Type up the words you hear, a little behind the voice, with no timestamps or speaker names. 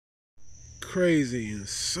crazy,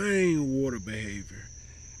 insane water behavior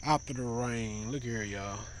after the rain. Look here,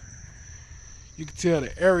 y'all. You can tell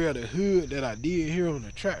the area of the hood that I did here on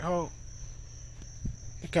the track hawk.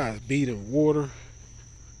 The guy's beading water.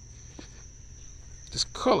 This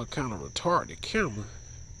color kind of retarded the camera.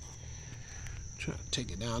 Trying to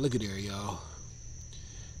take it down. Look at there, y'all.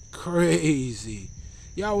 Crazy.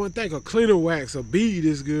 Y'all wouldn't think a cleaner wax or bead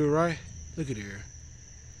is good, right? Look at there.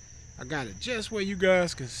 I got it just where you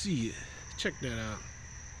guys can see it. Check that out.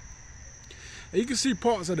 And you can see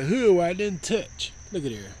parts of the hood where I didn't touch. Look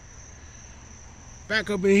at there. Back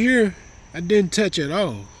up in here, I didn't touch at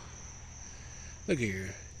all. Look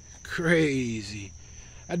here. Crazy.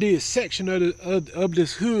 I did a section of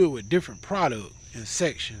this hood with different product and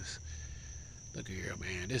sections. Look here,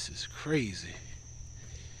 man. This is crazy.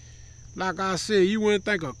 Like I said, you wouldn't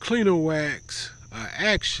think a cleaner wax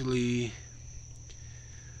actually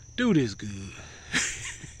do this good.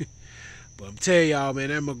 But I'm telling y'all, man,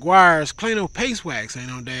 that meguiar's cleaner paste wax ain't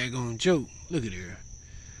no daggone joke. Look at here.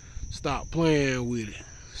 Stop playing with it.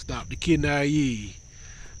 Stop the kid ye.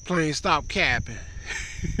 Plain stop capping.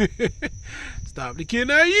 Stop the kid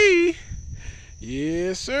ye.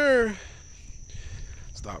 Yes, sir.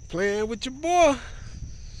 Stop playing with your boy.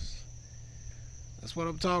 That's what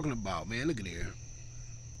I'm talking about, man. Look at here.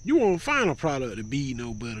 You won't find a product to be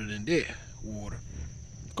no better than that water.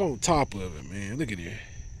 Go on top of it, man. Look at here.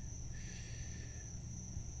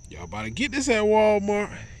 Y'all about to get this at Walmart.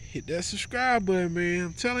 Hit that subscribe button, man.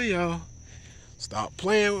 I'm telling y'all. Stop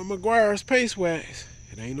playing with meguiar's paste wax.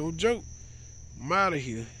 It ain't no joke. I'm out of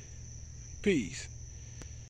here. Peace.